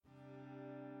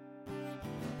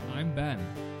I'm Ben,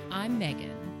 I'm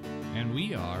Megan, and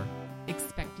we are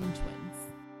expecting twins.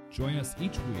 Join us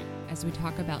each week As we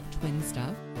talk about twin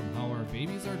stuff from how our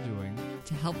babies are doing.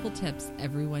 to helpful tips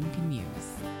everyone can use.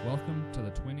 Welcome to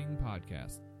the Twinning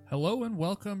Podcast. Hello and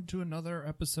welcome to another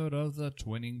episode of the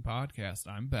Twinning Podcast.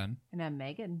 I'm Ben, And I'm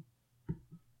Megan.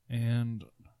 and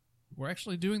we're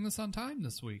actually doing this on time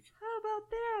this week.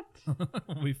 How about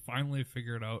that? We finally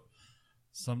figured out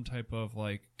some type of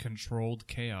controlled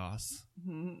chaos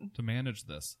to manage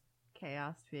this.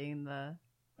 Chaos being the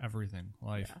Everything,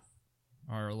 life, yes.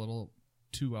 our little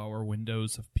 2-hour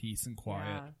windows of peace and quiet.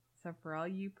 Yeah. So for all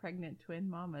you pregnant twin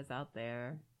mamas out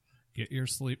there. Get your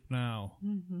sleep now.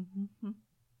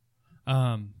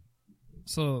 Oh,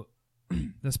 So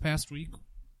this past week,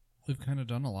 we've kind of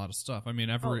done a lot of stuff. I mean,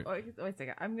 wait a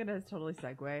second. I'm going to totally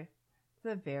segue.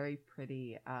 It's a very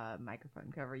pretty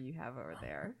microphone cover you have over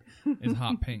there. It's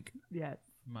hot pink. Yes.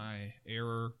 My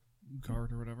error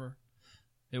card or whatever.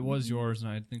 It was yours,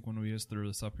 and I think when we just threw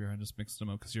this up here, I just mixed them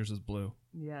up because yours is blue.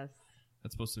 Yes.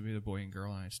 That's supposed to be the boy and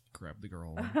girl, and I just grabbed the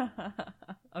girl one.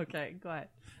 Okay, go ahead.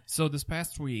 So this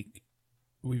past week,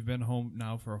 we've been home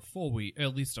now for a full week,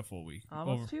 at least a full week.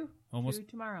 Almost two. Almost. 2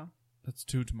 tomorrow. That's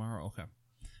 2 tomorrow. Okay.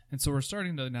 And so we're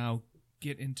starting to now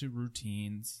get into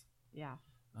routines. Yeah.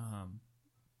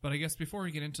 But I guess before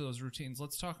we get into those routines,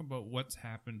 let's talk about what's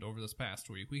happened over this past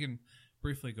week. We can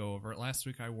briefly go over it. Last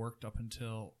week I worked up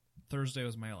until Thursday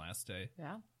was my last day.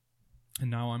 Yeah. And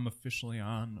now I'm officially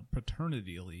on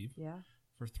paternity leave Yeah.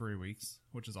 for 3 weeks,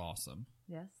 which is awesome.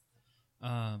 Yes.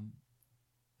 And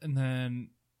then,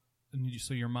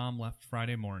 so your mom left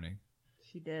Friday morning.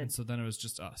 She did. And so then it was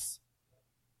just us.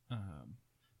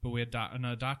 But we had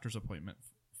a doctor's appointment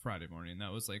Friday morning.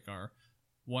 That was like our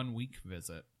 1 week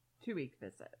visit. 2 week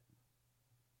visit.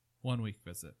 1 week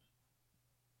visit.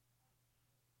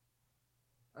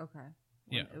 Okay.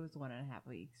 Yeah. It was 1.5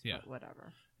 weeks. Yeah. But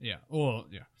whatever. Yeah. Well,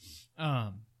 yeah.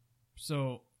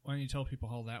 So why don't you tell people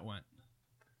how that went?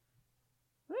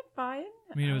 It went fine.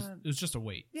 I mean, it was just a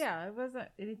wait. Yeah, it wasn't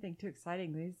anything too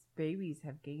exciting. These babies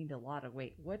have gained a lot of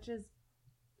weight, which is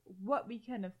what we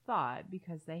kind of thought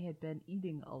because they had been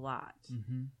eating a lot.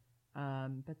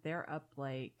 Mm-hmm. But they're up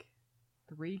like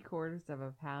 3/4 of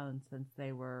a pound since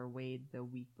they were weighed the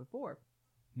week before.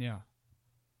 Yeah.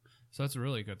 So that's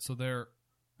really good. So they're,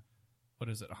 what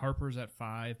is it? Harper's at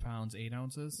 5 pounds 8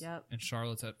 ounces. Yep. And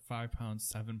Charlotte's at 5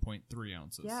 pounds 7.3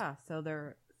 ounces. Yeah, so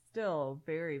they're still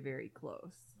very, very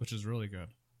close. Which is really good.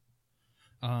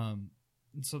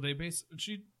 So they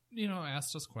she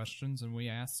asked us questions, and we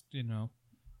asked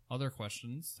other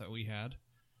questions that we had.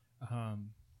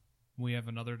 We have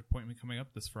another appointment coming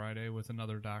up this Friday with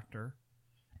another doctor.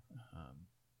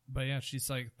 But yeah, she's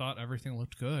thought everything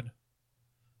looked good.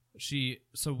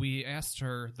 So we asked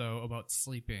her though about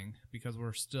sleeping because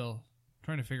we're still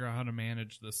trying to figure out how to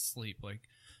manage this sleep.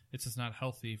 It's just not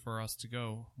healthy for us to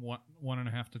go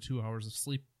 1.5 to 2 hours of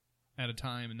sleep at a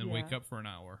time and then wake up for an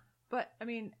hour. But I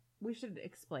mean, we should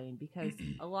explain because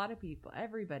a lot of people,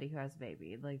 everybody who has a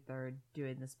baby, they're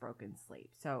doing this broken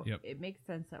sleep. So It makes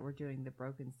sense that we're doing the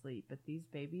broken sleep, but these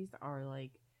babies are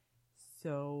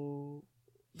so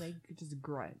they could just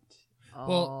grunt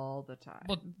all the time.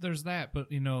 Well, there's that, but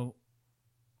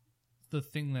the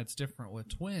thing that's different with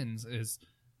twins is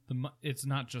it's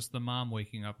not just the mom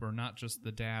waking up or not just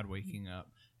the dad waking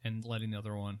up and letting the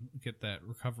other one get that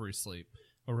recovery sleep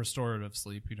or restorative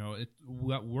sleep.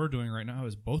 What we're doing right now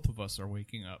is both of us are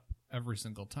waking up every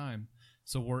single time.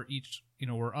 So we're each,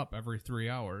 we're up every 3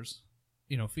 hours,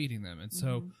 feeding them. And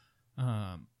so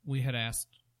we had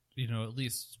asked, at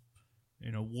least,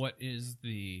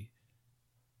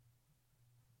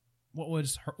 what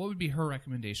would be her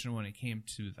recommendation when it came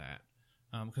to that?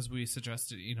 Because we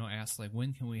suggested, asked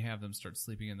when can we have them start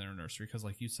sleeping in their nursery? Because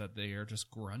like you said, they are just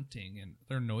grunting and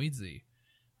they're noisy.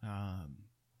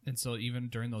 And so even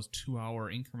during those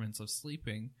 2-hour increments of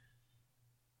sleeping,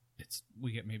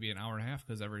 we get maybe an hour and a half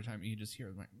because every time you just hear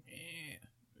them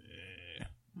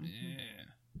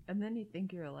And then you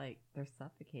think you're they're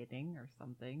suffocating or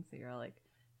something. So you're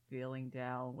feeling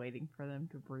down, waiting for them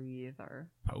to breathe or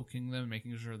poking them,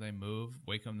 making sure they move,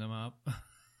 waking them up.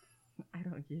 I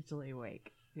don't usually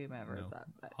wake whomever is up.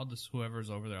 But whoever's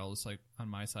over there, I'll just on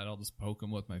my side, I'll just poke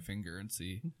them with my finger and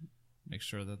see, make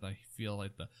sure that they feel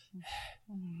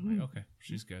okay,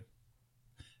 she's good.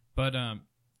 But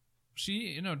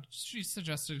she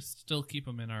suggested still keep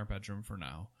them in our bedroom for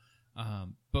now.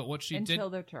 But what she did until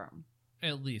their term,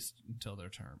 at least until their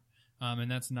term.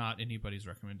 And that's not anybody's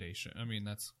recommendation. I mean,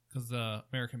 that's because the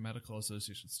American Medical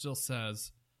Association still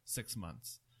says 6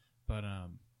 months, but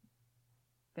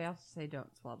they also say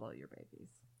don't swallow your babies.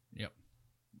 Yep.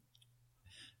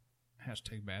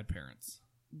 #bad parents.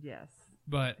 Yes.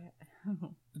 But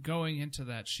going into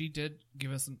that, she did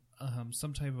give us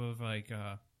some type of like,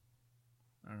 I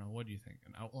don't know, what do you think?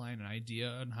 An outline, an idea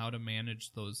on how to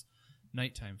manage those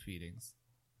nighttime feedings.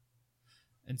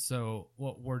 And so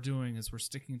what we're doing is we're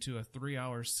sticking to a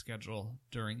 3-hour schedule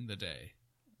during the day.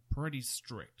 Pretty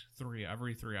strict,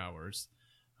 every 3 hours.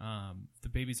 If the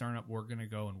babies aren't up, we're going to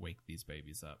go and wake these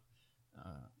babies up.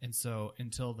 And so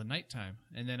until the nighttime,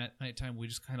 and then at nighttime, we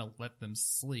just kind of let them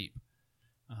sleep.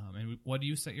 And what do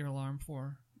you set your alarm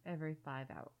for? Every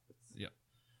 5 hours. Yep.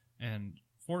 And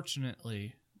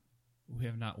fortunately, we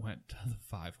have not went to the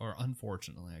 5, or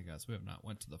unfortunately, I guess, we have not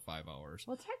went to the 5 hours.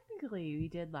 Well, technically, we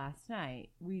did last night.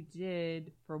 We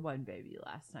did for one baby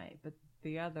last night, but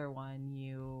the other one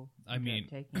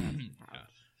taking off the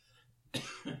couch.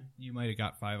 You might have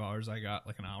got 5 hours. I got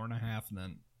like an hour and a half, and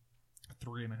then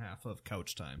 3.5 of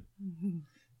couch time.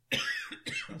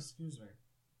 Excuse me.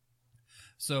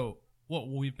 So what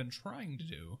we've been trying to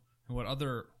do, and what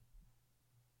other,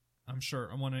 I'm sure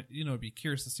I want to, be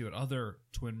curious to see what other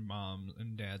twin moms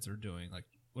and dads are doing, like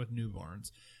with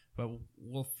newborns. But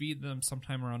we'll feed them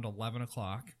sometime around 11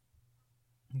 o'clock,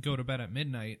 go to bed at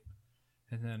midnight,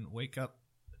 and then wake up.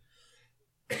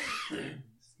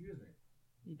 Excuse me.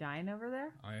 You dying over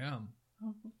there? I am.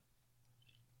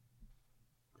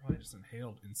 Probably just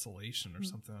inhaled insulation or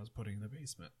something I was putting in the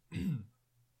basement.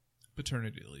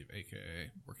 Paternity leave,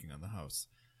 aka working on the house.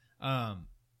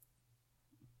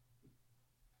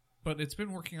 But it's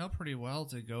been working out pretty well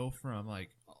to go from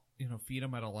feed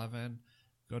them at 11,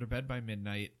 go to bed by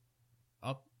midnight,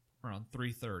 up around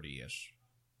 3:30ish,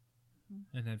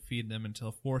 and then feed them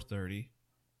until 4:30.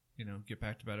 Get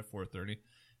back to bed at 4:30,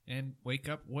 and wake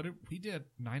up. We did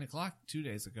 9 o'clock 2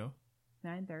 days ago.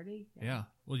 9:30. Yeah.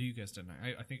 Well, you guys didn't.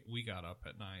 I think we got up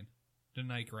at 9.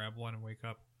 Didn't I grab one and wake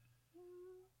up?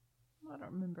 I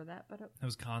don't remember that, but I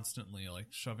was constantly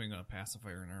shoving a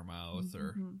pacifier in her mouth,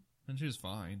 and she was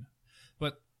fine.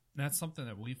 But that's something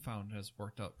that we found has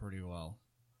worked out pretty well.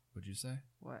 Would you say?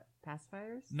 What,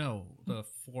 pacifiers? No, the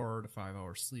 4 to 5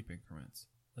 hour sleep increments,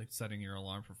 like setting your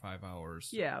alarm for 5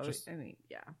 hours. Yeah,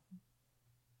 yeah.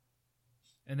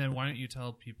 And then why don't you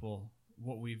tell people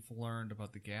what we've learned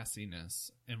about the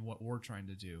gassiness and what we're trying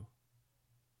to do?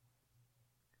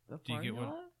 The formula? You get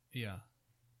what? Yeah.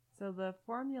 So the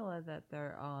formula that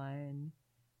they're on,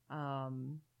 a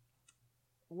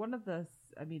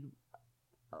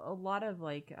lot of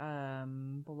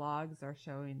blogs are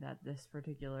showing that this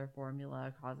particular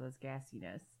formula causes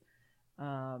gassiness.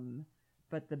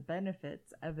 But the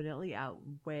benefits evidently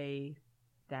outweigh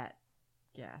that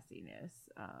gassiness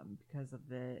because of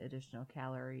the additional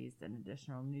calories and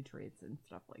additional nutrients and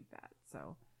stuff like that.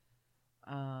 So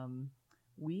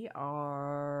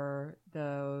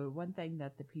the one thing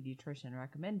that the pediatrician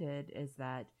recommended is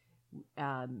that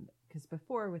because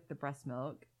before with the breast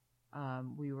milk,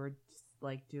 we were just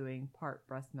doing part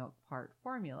breast milk, part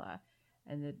formula,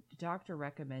 and the doctor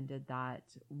recommended that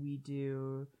we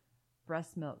do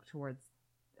breast milk towards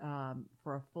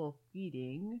for a full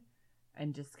feeding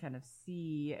and just kind of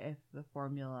see if the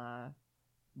formula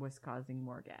was causing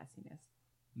more gassiness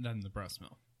than the breast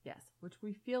milk. Yes, which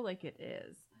we feel like it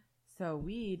is. So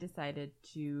we decided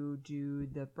to do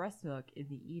the breast milk in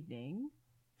the evening.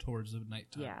 Towards the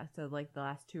nighttime. Yeah, so the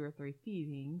last 2 or 3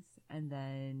 feedings, and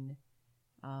then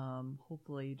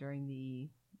hopefully during the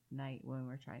night when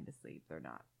we're trying to sleep, they're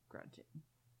not grunting.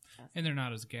 And they're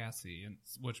not as gassy,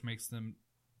 which makes them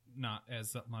not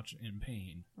as much in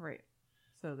pain. Right.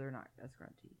 So they're not as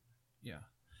grunty. Yeah.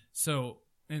 So,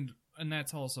 and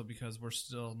that's also because you're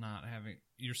still not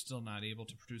able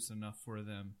to produce enough for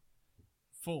them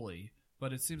fully,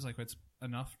 but it seems like it's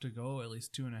enough to go at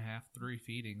least 2.5, 3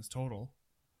 feedings total.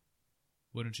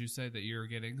 Wouldn't you say that you're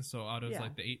getting? So out of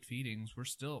the 8 feedings,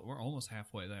 we're almost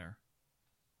halfway there.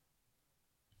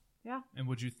 Yeah. And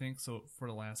would you think so for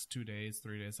the last 2 days,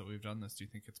 3 days that we've done this, do you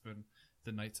think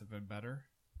the nights have been better?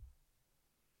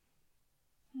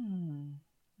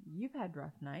 You've had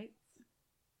rough nights.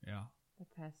 Yeah. The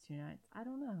past 2 nights. I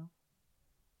don't know.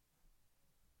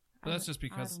 But that's just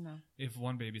because if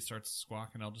one baby starts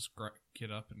squawking, I'll just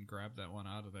get up and grab that one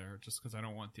out of there just because I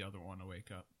don't want the other one to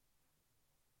wake up.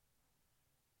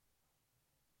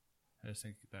 I just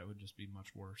think that would just be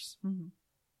much worse. Mm-hmm.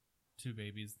 2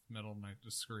 babies middle of the night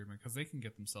just screaming because they can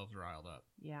get themselves riled up.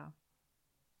 Yeah.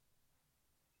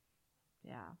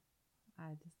 Yeah.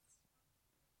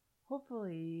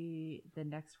 Hopefully the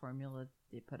next formula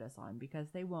they put us on,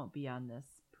 because they won't be on this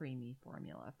preemie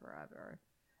formula forever.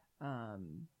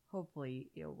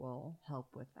 Hopefully it will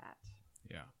help with that.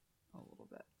 Yeah. A little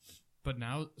bit. But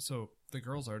now, so the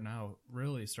girls are now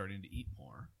really starting to eat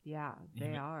more. Yeah,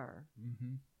 they are.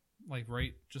 Mm-hmm. Like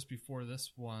right just before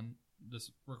this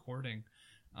recording,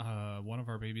 one of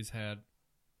our babies had,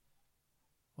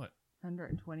 what?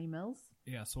 120 mils?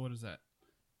 Yeah, so what is that?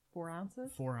 4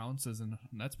 ounces? 4 ounces, and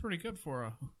that's pretty good for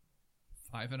a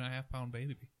 5.5 pound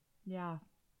baby. Yeah.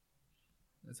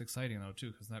 It's exciting, though,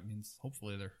 too, because that means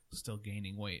hopefully they're still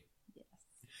gaining weight. Yes.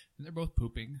 And they're both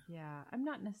pooping. Yeah, I'm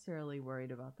not necessarily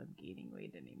worried about them gaining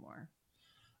weight anymore.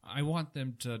 I want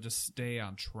them to just stay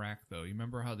on track, though. You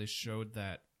remember how they showed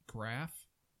that graph?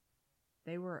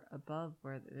 They were above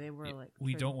where they were like...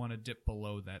 We don't want to dip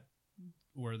below that,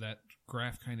 where that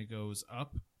graph kind of goes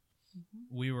up.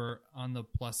 Mm-hmm. We were on the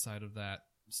plus side of that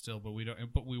still, but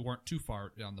we weren't too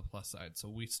far on the plus side, so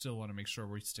we still want to make sure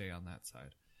we stay on that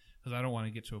side. Because I don't want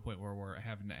to get to a point where we're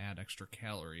having to add extra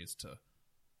calories to,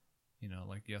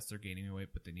 like, yes, they're gaining weight,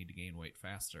 but they need to gain weight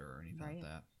faster or anything like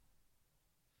that.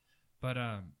 But,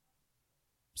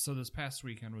 so this past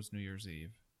weekend was New Year's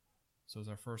Eve. So it was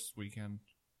our first weekend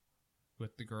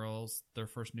with the girls, their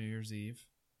first New Year's Eve.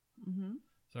 Mm-hmm.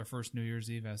 It's our first New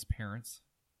Year's Eve as parents.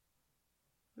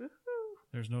 Woohoo!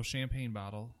 There's no champagne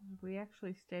bottle. We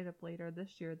actually stayed up later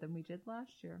this year than we did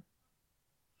last year.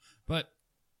 But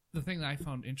the thing that I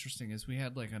found interesting is we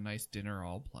had like a nice dinner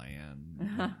all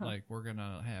planned. Like we're going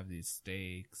to have these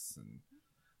steaks and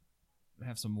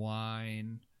have some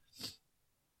wine.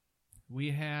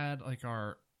 We had like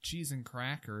our cheese and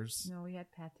crackers. No, we had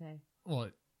pate.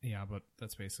 Well, yeah, but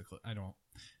that's basically,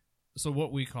 so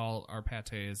what we call our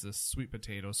pate is this sweet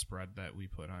potato spread that we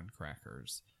put on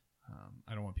crackers.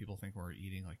 I don't want people to think we're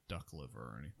eating like duck liver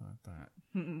or anything like that.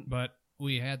 But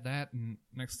we had that, and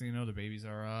next thing you know, the babies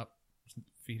are up,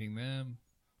 feeding them,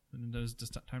 and it was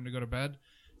just time to go to bed.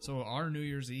 So our New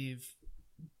Year's Eve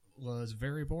was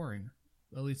very boring,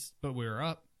 at least, but we were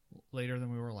up later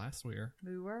than we were last year.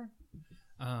 We were.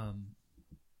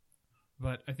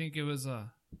 But I think it was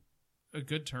a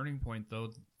good turning point, though.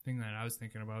 The thing that I was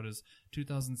thinking about is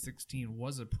 2016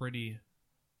 was a pretty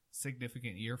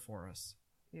significant year for us.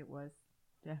 It was,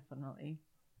 definitely.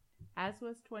 As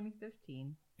was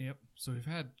 2015. Yep. So we've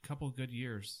had a couple good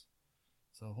years.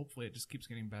 So hopefully it just keeps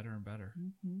getting better and better.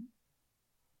 Mm-hmm.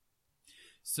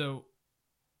 So,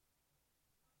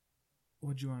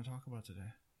 what do you want to talk about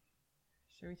today?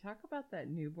 Should we talk about that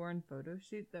newborn photo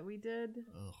shoot that we did?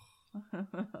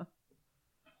 Ugh.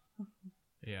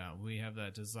 Yeah, we have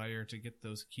that desire to get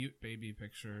those cute baby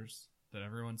pictures that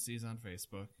everyone sees on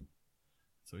Facebook.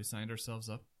 So we signed ourselves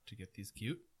up to get these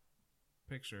cute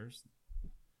pictures.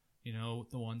 The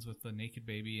ones with the naked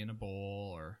baby in a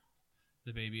bowl, or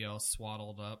the baby all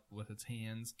swaddled up with its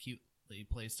hands cutely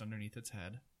placed underneath its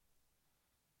head.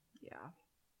 Yeah.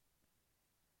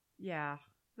 Yeah.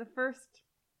 The first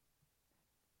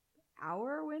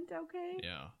hour went okay.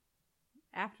 Yeah.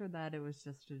 After that, it was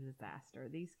just a disaster.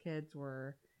 These kids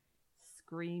were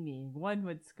screaming. One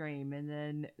would scream, and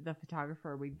then the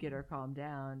photographer would get her calmed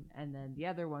down, and then the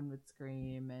other one would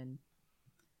scream. And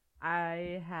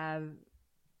I have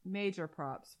major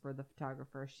props for the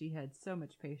photographer. She had so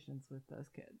much patience with those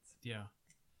kids. Yeah.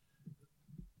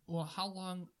 Well, how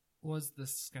long was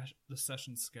this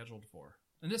session scheduled for?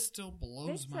 And this still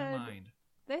blows my mind.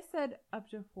 They said up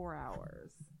to 4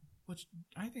 hours. Which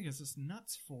I think is just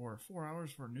nuts for 4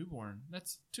 hours for a newborn.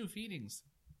 That's 2 feedings.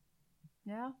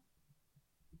 Yeah.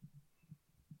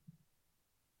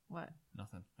 What?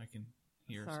 Nothing. I can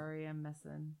hear. Sorry, I'm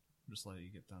messing. Just let you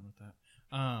get done with that.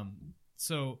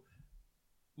 So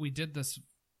we did this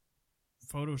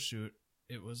photo shoot.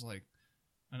 It was like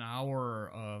an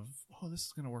hour of, this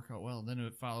is going to work out well. Then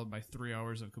it followed by 3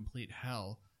 hours of complete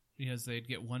hell, because they'd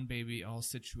get one baby all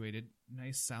situated,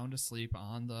 nice sound asleep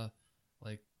on the,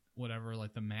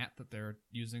 the mat that they're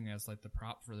using as like the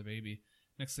prop for the baby.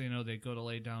 Next thing you know, they go to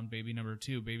lay down baby number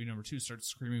 2. Baby number 2 starts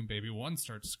screaming. Baby 1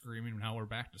 starts screaming. Now we're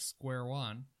back to square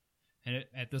one. And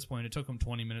at this point, it took them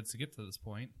 20 minutes to get to this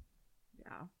point.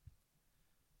 Yeah.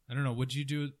 I don't know. Would you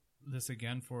do this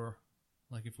again for,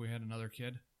 if we had another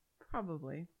kid?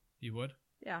 Probably. You would?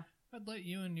 Yeah. I'd let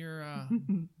you and your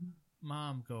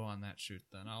mom go on that shoot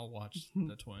then. I'll watch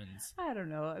the twins. I don't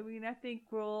know. I mean, I think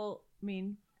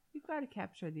we've got to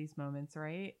capture these moments,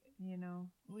 right?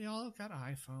 We all got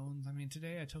iPhones. I mean,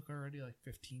 today I took already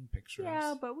 15 pictures.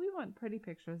 Yeah, but we want pretty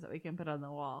pictures that we can put on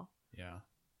the wall. Yeah.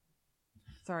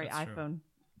 Sorry, that's iPhone true.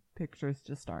 Pictures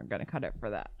just aren't going to cut it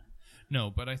for that. No,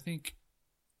 but I think,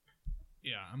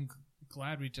 I'm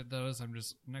glad we did those.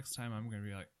 Next time I'm going to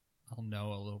be I'll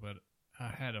know a little bit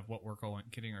ahead of what we're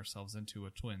getting ourselves into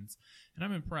with twins. And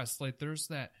I'm impressed. There's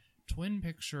that twin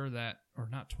picture or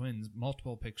not twins,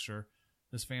 multiple picture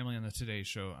this family on the Today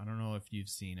Show. I don't know if you've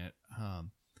seen it,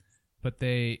 but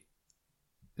they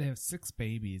have 6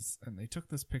 babies, and they took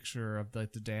this picture of the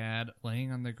dad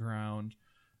laying on the ground,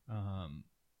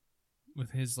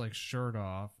 with his like shirt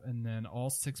off, and then all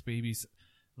 6 babies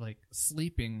like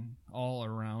sleeping all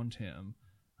around him.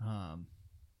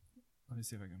 Let me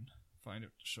see if I can find it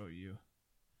to show you.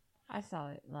 I saw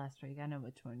it last week. I know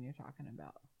which one you're talking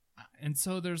about. And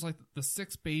so there's like the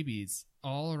 6 babies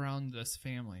all around this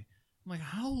family. I'm like,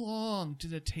 how long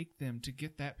did it take them to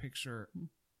get that picture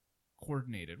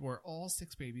coordinated where all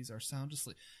 6 babies are sound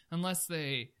asleep? Unless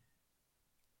they,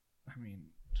 I mean,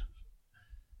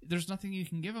 there's nothing you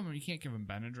can give them. You can't give them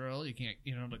Benadryl. You can't,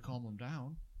 to calm them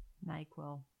down.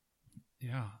 NyQuil.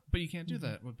 Yeah, but you can't do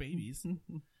that with babies.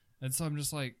 And so I'm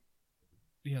just like,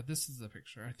 yeah, this is the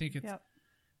picture. I think it's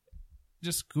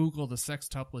just Google the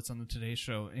sextuplets on the Today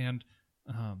Show, and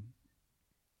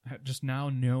just now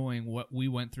knowing what we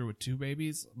went through with 2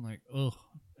 babies, I'm like, ugh.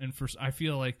 And I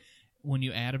feel like when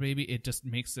you add a baby, it just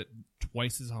makes it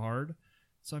twice as hard.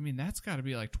 So I mean, that's got to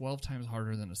be like 12 times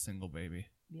harder than a single baby.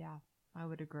 Yeah, I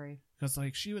would agree. Because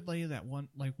like she would lay that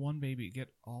one baby, get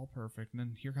all perfect, and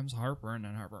then here comes Harper, and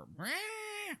then Harper,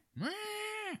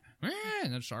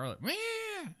 and then Charlotte.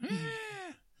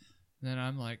 Then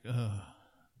I'm like, ugh.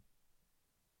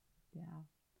 Yeah.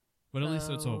 But at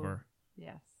least it's over.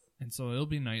 Yes. And so it'll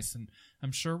be nice. And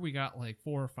I'm sure we got like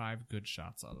 4 or 5 good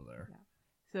shots out of there. Yeah.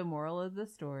 So moral of the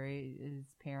story is,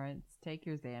 parents, take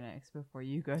your Xanax before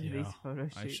you go to these photo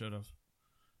shoots. I should have.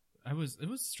 It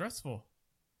was stressful.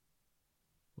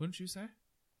 Wouldn't you say?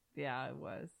 Yeah, it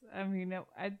was. I mean,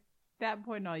 at that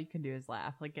point, all you can do is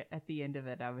laugh. Like at the end of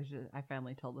it, I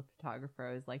finally told the photographer,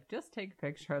 I was like, just take a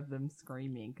picture of them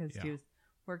screaming, because she was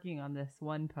working on this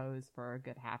one pose for a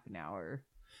good half an hour.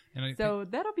 And so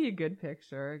that'll be a good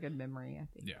picture, a good memory, I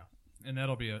think. Yeah, and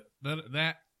that'll be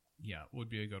would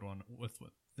be a good one with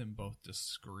them both just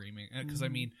screaming. Because I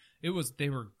mean, they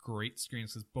were great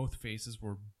screams because both faces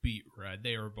were beet red.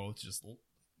 They were both just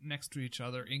next to each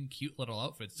other in cute little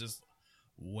outfits, just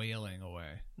wailing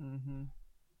away. Mm-hmm.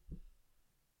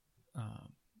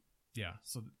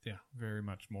 So very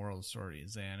much moral of the story.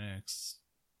 Xanax,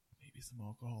 maybe some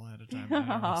alcohol at a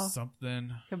time,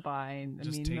 something combined. I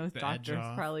mean, most doctors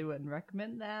probably wouldn't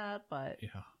recommend that, but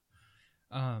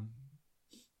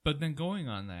but then going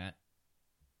on that,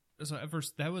 so at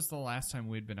first that was the last time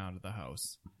we'd been out of the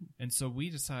house, and so we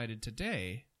decided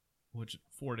today, which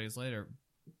 4 days later,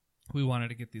 we wanted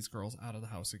to get these girls out of the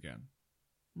house again.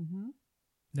 Mm-hmm.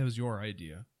 That was your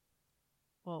idea.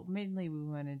 Well, mainly we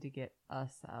wanted to get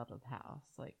us out of the house.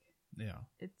 But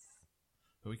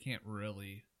we can't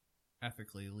really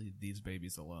ethically leave these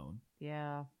babies alone.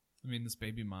 Yeah. I mean, this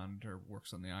baby monitor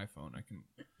works on the iPhone. I can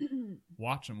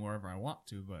watch them wherever I want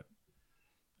to, but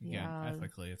again,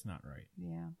 ethically, it's not right.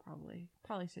 Yeah, probably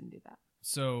shouldn't do that.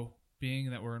 So,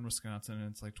 being that we're in Wisconsin and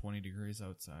it's like 20 degrees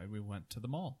outside, we went to the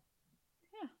mall.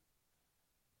 Yeah.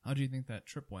 How do you think that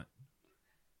trip went?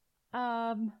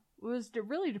 It was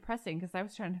really depressing because I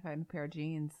was trying to find a pair of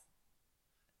jeans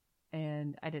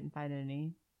and I didn't find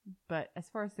any. But as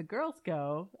far as the girls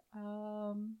go,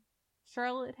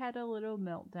 Charlotte had a little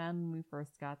meltdown when we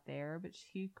first got there, but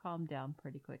she calmed down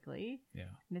pretty quickly. Yeah.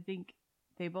 And I think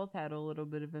they both had a little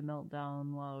bit of a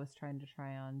meltdown while I was trying to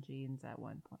try on jeans at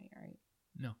one point, right?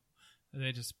 No.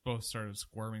 They just both started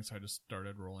squirming, so I just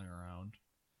started rolling around.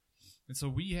 And so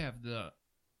we have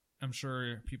I'm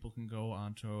sure people can go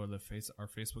onto our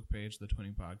Facebook page, the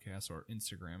Twinning Podcast, or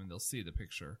Instagram, and they'll see the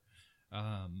picture.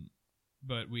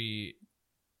 But we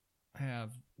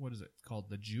have, what is it called?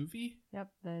 The Juvie? Yep,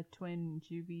 the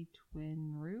Juvie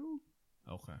Twinroo.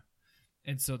 Okay.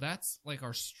 And so that's like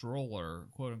our stroller,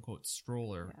 quote unquote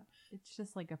stroller. Yeah, it's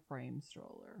just like a frame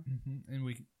stroller. Mm-hmm.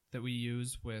 And that we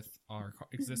use with our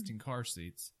existing car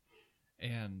seats.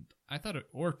 And I thought it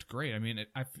worked great. I mean,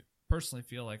 I personally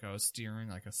feel like I was steering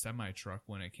like a semi truck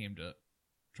when it came to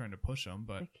trying to push them,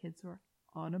 but the kids were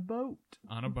on a boat.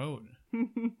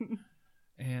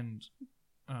 And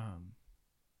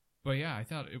but yeah, I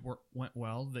thought it went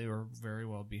well. They were very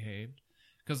well behaved.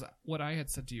 Because what I had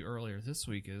said to you earlier this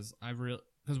week is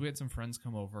because we had some friends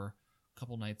come over a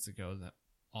couple nights ago that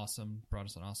brought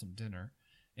us an awesome dinner,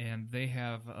 and they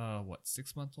have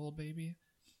 6-month-old baby.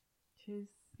 She's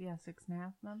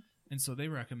 6.5 months. And so they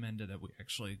recommended that we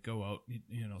actually go out,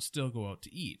 still go out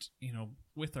to eat.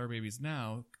 With our babies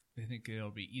now, they think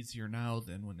it'll be easier now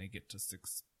than when they get to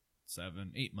 6,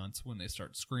 7, 8 months, when they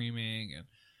start screaming and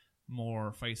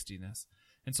more feistiness.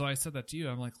 And so I said that to you.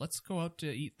 I'm like, let's go out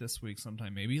to eat this week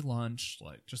sometime, maybe lunch,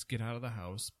 like just get out of the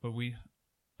house. But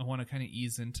I want to kind of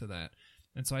ease into that.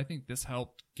 And so I think this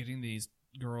helped getting these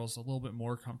girls a little bit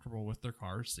more comfortable with their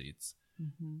car seats.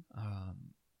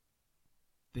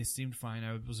 They seemed fine.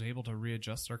 I was able to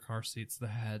readjust our car seats, the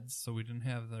heads, so we didn't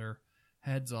have their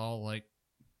heads all like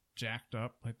jacked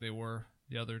up like they were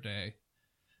the other day.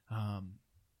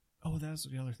 That was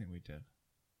the other thing we did.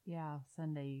 Yeah,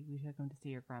 Sunday we took them to see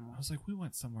your grandma. I was like, we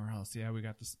went somewhere else. Yeah,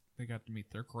 they got to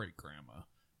meet their great grandma,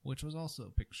 which was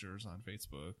also pictures on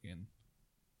Facebook and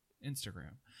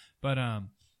Instagram. But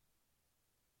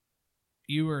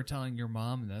you were telling your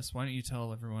mom this. Why don't you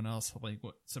tell everyone else like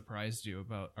what surprised you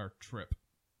about our trip?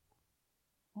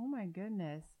 Oh my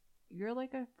goodness. You're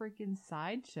like a freaking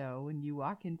sideshow when you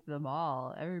walk into the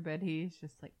mall. Everybody's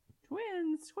just like,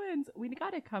 twins. We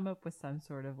got to come up with some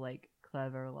sort of like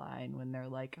clever line when they're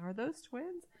like, are those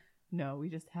twins? No, we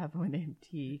just have one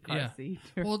empty car seat.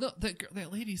 Well,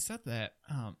 that lady said that.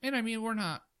 And I mean, we're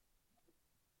not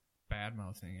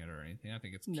bad-mouthing it or anything. I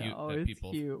think it's cute. No, it's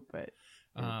cute, but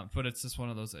it's just one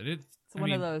of those. It's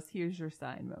one of those, here's your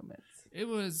sign moments.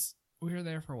 We were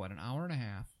there for what, an hour and a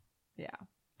half? Yeah.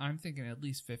 I'm thinking at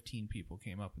least 15 people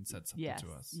came up and said something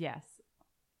to us. Yes.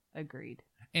 Agreed.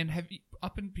 And have you,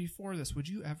 up and before this, would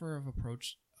you ever have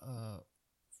approached a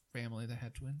family that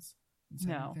had twins and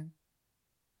said anything?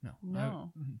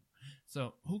 No.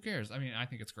 So who cares? I mean, I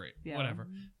think it's great. Yeah. Whatever.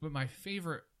 But my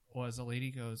favorite was a lady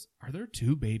goes, are there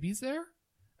 2 babies there?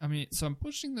 I mean, so I'm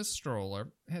pushing this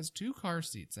stroller. It has 2 car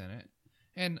seats in it.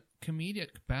 And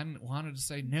comedic Ben wanted to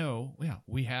say, no,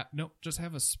 just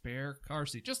have a spare car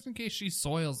seat. Just in case she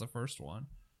soils the first one.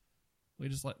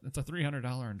 It's a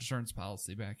 $300 insurance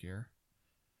policy back here.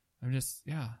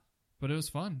 But it was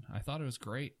fun. I thought it was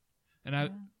great. And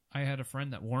I had a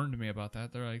friend that warned me about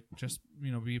that. They're like, just,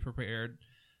 be prepared.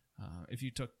 If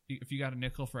you got a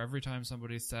nickel for every time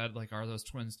somebody said, like, are those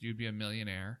twins, you'd be a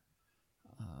millionaire.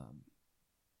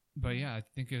 But yeah, I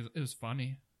think it was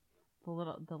funny.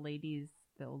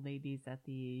 The old ladies at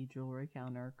the jewelry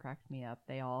counter cracked me up.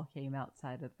 They all came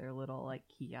outside of their little like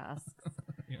kiosks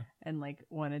and like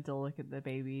wanted to look at the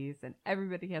babies. And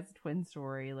everybody has a twin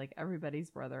story. Like everybody's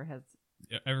brother has.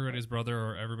 Yeah, everybody's brother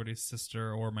or everybody's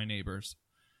sister or my neighbors.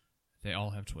 They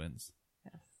all have twins.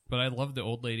 Yes. But I love the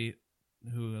old lady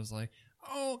who was like,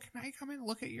 "Oh, can I come in and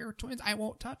look at your twins? I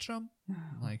won't touch them."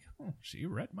 I'm like, oh, she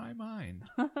read my mind.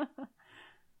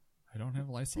 I don't have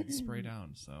Lysol to spray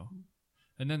down, so.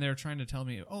 And then they're trying to tell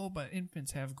me, oh, but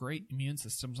infants have great immune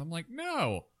systems. I'm like,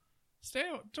 no. Stay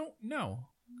out. No.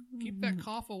 Keep that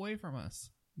cough away from us.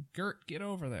 Gert, get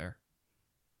over there.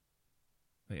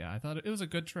 But yeah, I thought it was a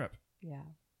good trip. Yeah.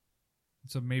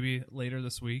 So maybe later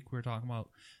this week we're talking about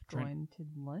going to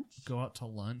lunch. Go out to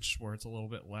lunch where it's a little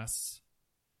bit less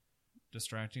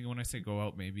distracting. When I say go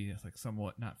out, maybe it's like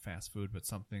somewhat not fast food, but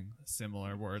something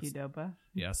similar where it's Qdoba.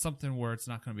 Yeah, something where it's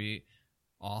not going to be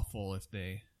awful if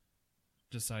they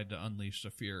decide to unleash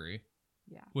the fury.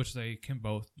 Yeah. Which they can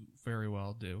both very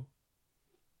well do.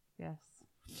 Yes.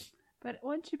 But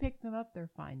once you pick them up, they're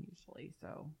fine usually.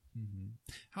 So. Mm-hmm.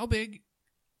 How big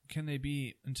can they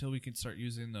be until we can start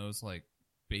using those like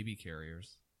baby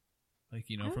carriers? Like,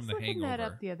 from The Hangover. I was looking that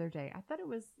up the other day. I thought it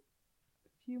was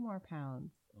a few more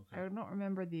pounds. Okay. I don't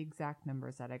remember the exact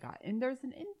numbers that I got. And there's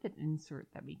an infant insert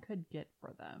that we could get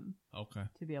for them. Okay.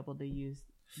 To be able to use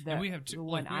the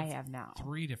one I have now.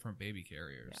 3 different baby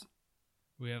carriers. Yeah.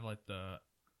 We have like the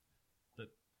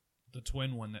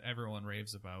twin one that everyone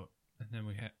raves about. And then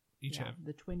we have have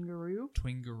the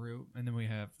Twingaroo, and then we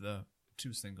have the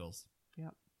 2 singles.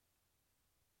 Yep.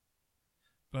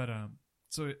 But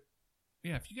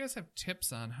if you guys have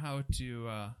tips on how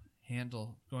to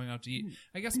handle going out to eat,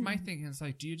 I guess my thing is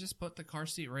like, do you just put the car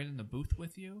seat right in the booth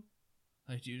with you?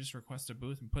 Like, do you just request a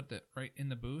booth and put that right in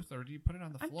the booth, or do you put it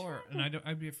on the floor? And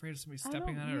I'd be afraid of somebody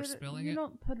stepping on it or spilling it. You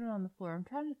don't put it on the floor. I'm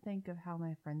trying to think of how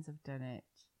my friends have done it.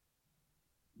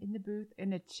 In the booth,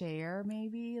 in a chair,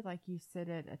 maybe? Like you sit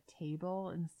at a table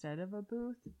instead of a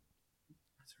booth?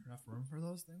 Is there enough room for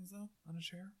those things, though, on a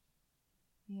chair?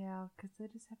 Yeah, because they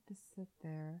just have to sit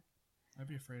there. I'd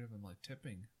be afraid of them, like,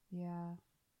 tipping. Yeah.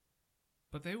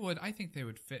 But I think they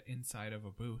would fit inside of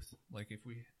a booth. Like, if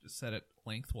we just set it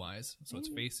lengthwise, so it's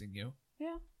facing you.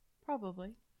 Yeah,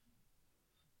 probably.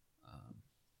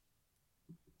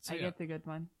 I get the good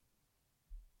one.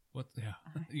 What? Yeah,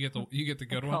 you get the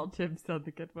good one. Call Jim said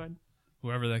the good one.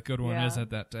 Whoever that good one is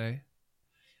at that day.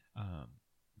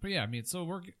 But yeah, I mean, so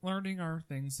we're learning our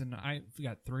things, and we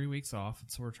got 3 weeks off, and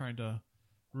so we're trying to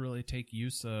really take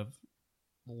use of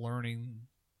learning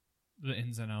the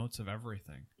ins and outs of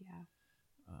everything. Yeah.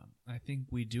 I think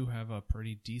we do have a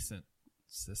pretty decent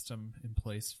system in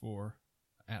place for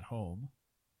at home.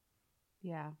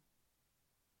 Yeah.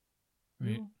 I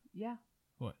mean, yeah.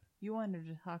 What? You wanted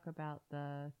to talk about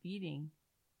the feeding.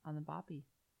 on the boppy.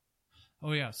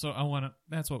 Oh, yeah. So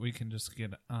that's what we can just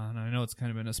get on. I know it's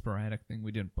kind of been a sporadic thing.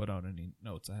 We didn't put out any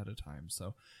notes ahead of time.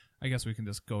 So I guess we can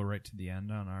just go right to the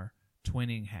end on our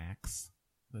twinning hacks,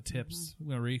 the tips. Mm-hmm. We're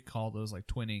going to recall those like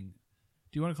twinning.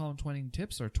 Do you want to call them twinning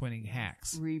tips or twinning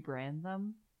hacks? Rebrand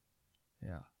them.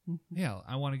 Yeah. Yeah.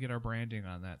 I want to get our branding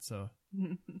on that. So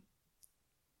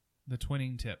the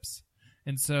twinning tips.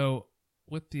 And so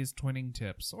with these twinning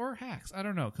tips or hacks, I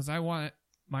don't know, because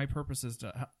my purpose is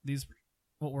to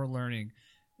what we're learning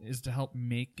is to help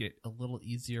make it a little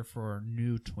easier for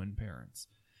new twin parents.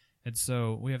 And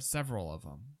so we have several of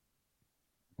them.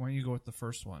 Why don't you go with the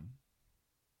first one,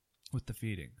 with the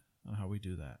feeding, on how we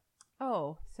do that?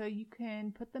 Oh, so you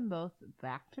can put them both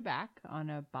back to back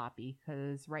on a boppy,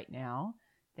 because right now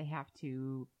they have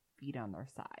to feed on their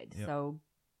side. Yep. So,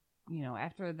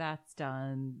 after that's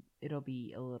done, it'll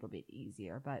be a little bit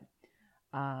easier. But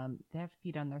they have to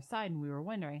feed on their side, and we were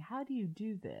wondering, how do you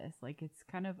do this? Like, it's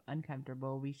kind of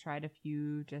uncomfortable. We tried a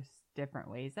few just different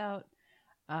ways out,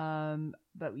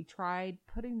 but we tried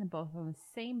putting them both on the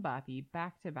same boppy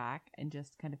back to back and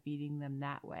just kind of feeding them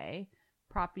that way,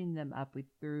 propping them up. We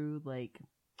threw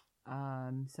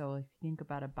so if you think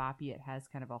about a boppy, it has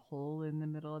kind of a hole in the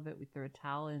middle of it. We threw a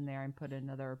towel in there and put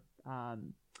another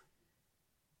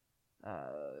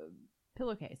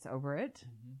pillowcase over it,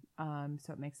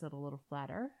 so it makes it a little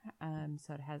flatter.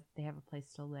 So they have a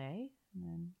place to lay, and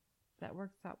then that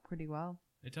works out pretty well.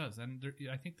 It does, and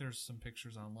I think there's some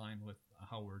pictures online with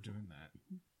how we're doing that.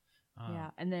 Yeah,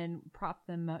 and then prop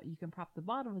them up. You can prop the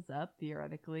bottoms up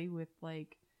theoretically with a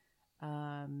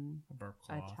burp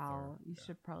cloth, a towel. You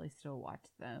should probably still watch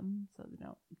them so they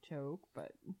don't choke,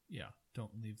 but yeah,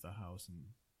 don't leave the house and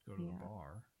go to the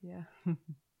bar. Yeah.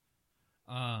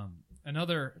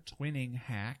 Another twinning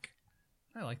hack.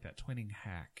 I like that, twinning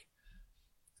hack,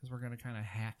 because we're going to kind of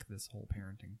hack this whole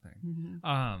parenting thing.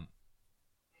 Mm-hmm.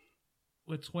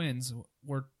 With twins,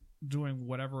 we're doing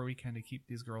whatever we can to keep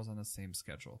these girls on the same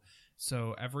schedule.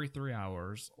 So every 3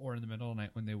 hours or in the middle of the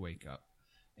night when they wake up.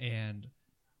 And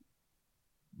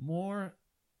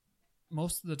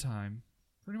most of the time,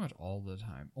 pretty much all the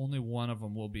time, only one of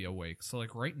them will be awake. So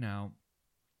like right now,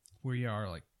 we are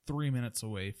like 3 minutes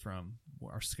away from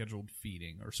our scheduled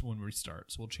feeding, or when we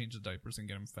start. So we'll change the diapers and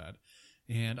get them fed.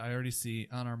 And I already see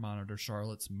on our monitor,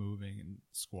 Charlotte's moving and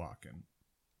squawking.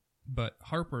 But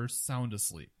Harper's sound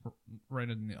asleep right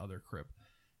in the other crib.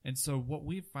 And so what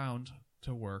we've found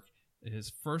to work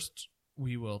is first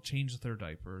we will change their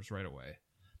diapers right away.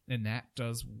 And that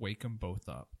does wake them both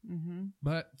up. Mm-hmm.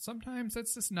 But sometimes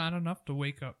that's just not enough to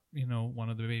wake up, one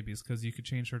of the babies, because you could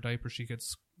change her diaper. She could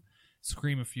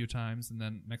scream a few times, and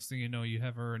then next thing you know, you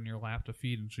have her in your lap to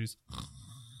feed, and she's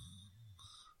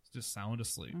just sound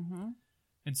asleep. Mm-hmm.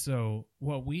 And so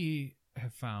what we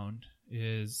have found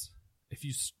is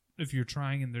if you're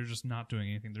trying and they're just not doing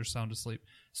anything, they're sound asleep,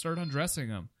 start undressing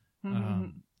them.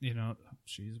 Mm-hmm.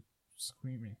 She's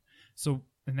screaming. So,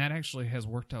 and that actually has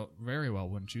worked out very well,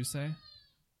 wouldn't you say?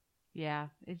 Yeah,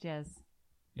 it does.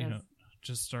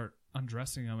 Just start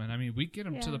undressing them. And I mean, we get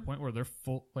them to the point where they're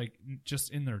full, like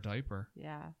just in their diaper.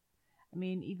 Yeah. I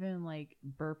mean, even like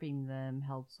burping them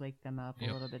helps wake them up a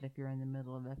little bit if you're in the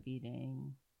middle of a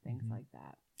feeding, things like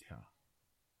that. Yeah.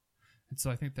 And so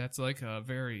I think that's like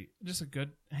just a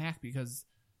good hack, because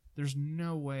there's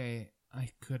no way I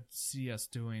could see us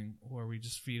doing where we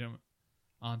just feed them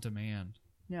on demand.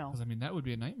 No. Because, I mean, that would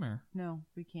be a nightmare. No,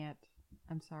 we can't.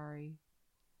 I'm sorry.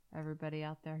 Everybody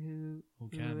out there who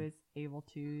is able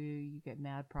to, you get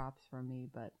mad props from me,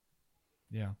 but...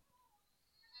 Yeah.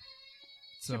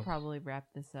 So should probably wrap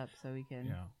this up so we can...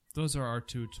 Yeah. Those are our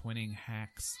 2 twinning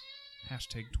hacks.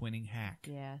 Hashtag twinning hack.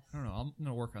 Yes. I don't know. I'm going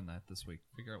to work on that this week.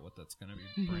 Figure out what that's going to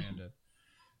be branded.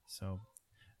 So,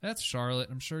 that's Charlotte.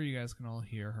 I'm sure you guys can all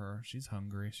hear her. She's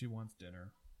hungry. She wants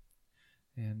dinner.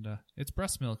 And it's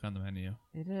breast milk on the menu.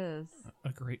 It is.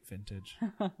 A great vintage.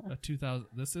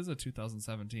 This is a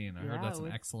 2017. I heard that's an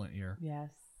excellent year. Yes.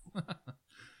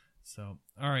 So,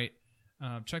 all right.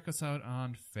 Check us out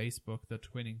on Facebook, The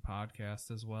Twinning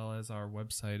Podcast, as well as our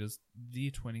website is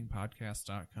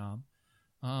thetwinningpodcast.com.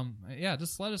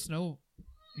 Just let us know,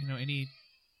 any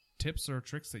tips or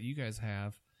tricks that you guys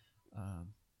have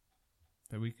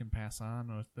that we can pass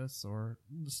on with this, or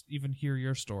just even hear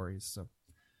your stories. So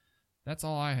that's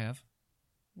all I have.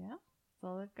 Yeah, that's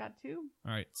all I've got too.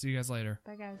 All right. See you guys later.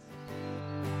 Bye, guys.